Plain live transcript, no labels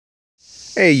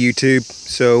Hey YouTube,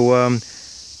 so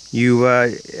you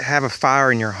have a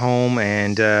fire in your home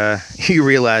and you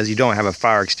realize you don't have a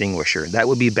fire extinguisher. That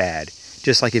would be bad.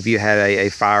 Just like if you had a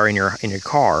fire in your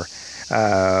car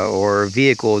or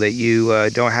vehicle that you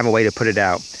don't have a way to put it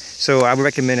out. So I would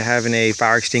recommend having a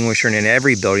fire extinguisher in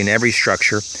every building, every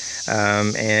structure,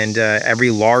 and every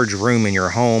large room in your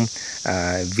home,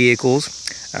 vehicles,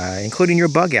 including your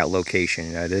bug out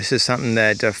location. This is something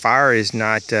that fire is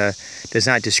not does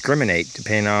not discriminate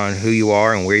depending on who you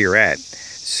are and where you're at.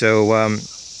 So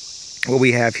what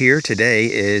we have here today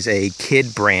is a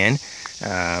Kid brand.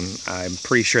 I'm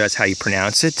pretty sure that's how you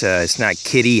pronounce it. It's not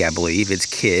Kitty, I believe. It's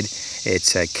Kid.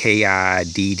 It's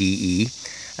Kidde.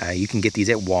 You can get these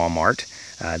at Walmart.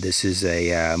 This is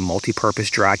a multi-purpose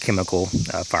dry chemical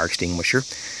fire extinguisher.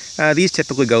 These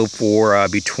typically go for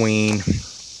between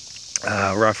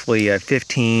roughly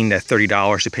 $15 to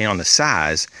 $30 depending on the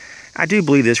size. I do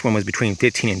believe this one was between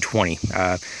 $15 and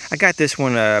 $20. I got this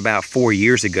one about 4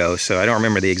 years ago, so I don't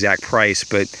remember the exact price,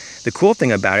 but the cool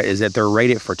thing about it is that they're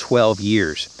rated for 12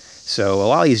 years. So a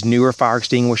lot of these newer fire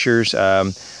extinguishers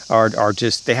are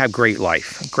just, they have great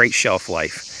life, great shelf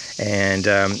life, and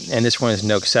this one is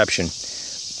no exception.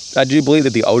 I do believe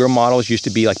that the older models used to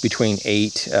be like between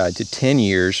 8 to 10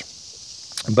 years,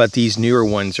 but these newer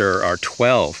ones are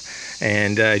 12.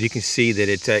 And you can see that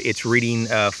it's reading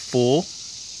full.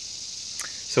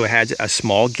 So it has a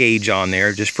small gauge on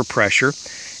there just for pressure.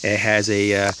 It has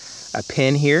a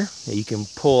pin here that you can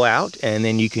pull out, and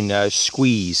then you can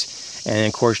squeeze. And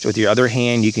of course, with your other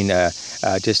hand, you can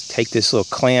just take this little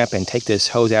clamp and take this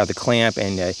hose out of the clamp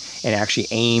and actually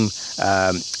aim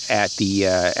at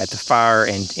the fire,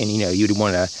 and you know, you'd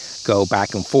want to go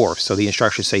back and forth. So the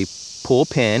instructions say pull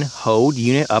pin, hold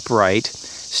unit upright,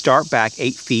 start back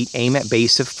 8 feet, aim at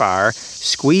base of fire,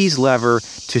 squeeze lever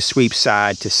to sweep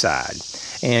side to side.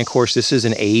 And of course, this is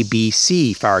an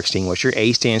ABC fire extinguisher.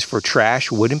 A stands for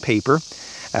trash, wood, and paper.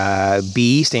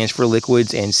 B stands for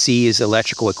liquids, and C is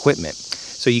electrical equipment.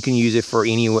 So you can use it for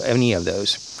any of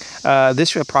those.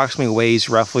 This approximately weighs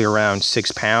roughly around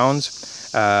 6 pounds.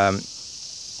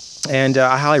 And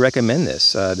I highly recommend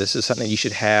this. This is something that you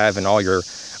should have in all your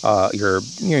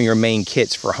main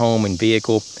kits for home and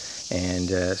vehicle.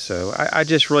 And so I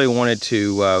just really wanted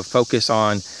to focus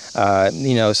on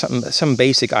some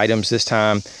basic items this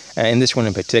time, and this one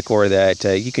in particular that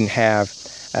you can have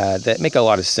that make a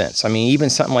lot of sense. I mean, even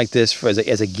something like this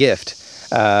as a gift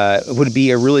would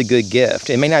be a really good gift.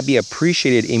 It may not be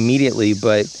appreciated immediately,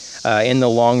 but in the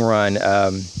long run,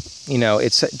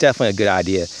 it's definitely a good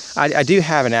idea. I do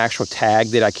have an actual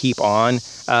tag that I keep on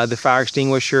the fire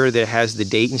extinguisher that has the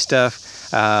date and stuff.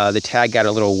 The tag got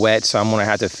a little wet, so I'm going to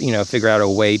have to, figure out a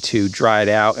way to dry it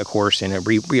out, of course, and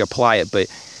reapply it. But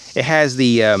it has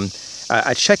the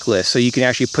a checklist, so you can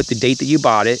actually put the date that you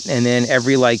bought it, and then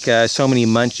every so many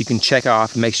months you can check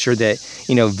off and make sure that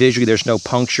visually there's no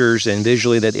punctures, and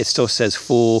visually that it still says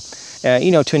full.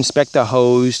 To inspect the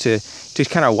hose, to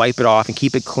kind of wipe it off and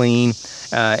keep it clean,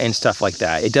 and stuff like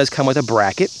that. It does come with a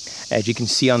bracket. As you can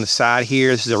see on the side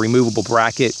here, this is a removable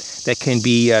bracket that can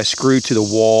be screwed to the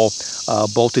wall,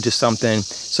 bolted to something,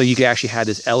 so you can actually have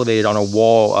this elevated on a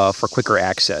wall for quicker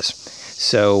access.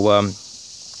 So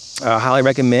I highly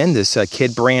recommend this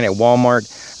Kid brand at Walmart.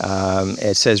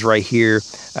 It says right here,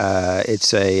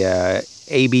 it's a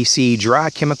ABC dry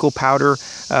chemical powder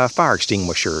fire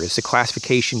extinguisher. It's a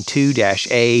classification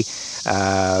 2-A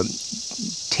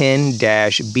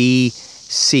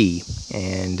 10-BC,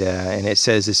 and it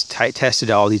says it's tested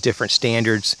all these different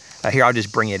standards. Here, I'll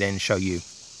just bring it in and show you.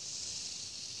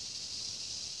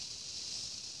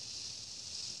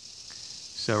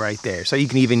 So right there. So you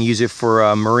can even use it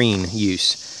for marine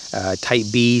use. Type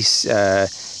B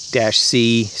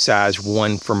 -C, size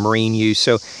 1 for marine use.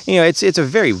 So it's a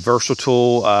very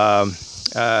versatile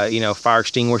fire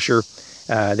extinguisher.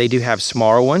 They do have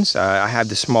smaller ones. I have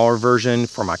the smaller version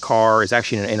for my car. It's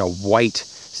actually in a white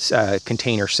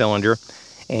container cylinder,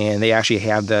 and they actually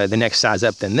have the next size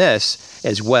up than this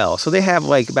as well. So they have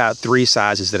like about 3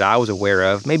 sizes that I was aware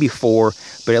of, maybe 4,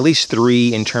 but at least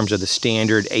 3 in terms of the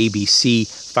standard ABC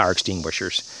fire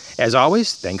extinguishers. As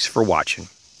always, thanks for watching,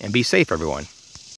 and be safe, everyone.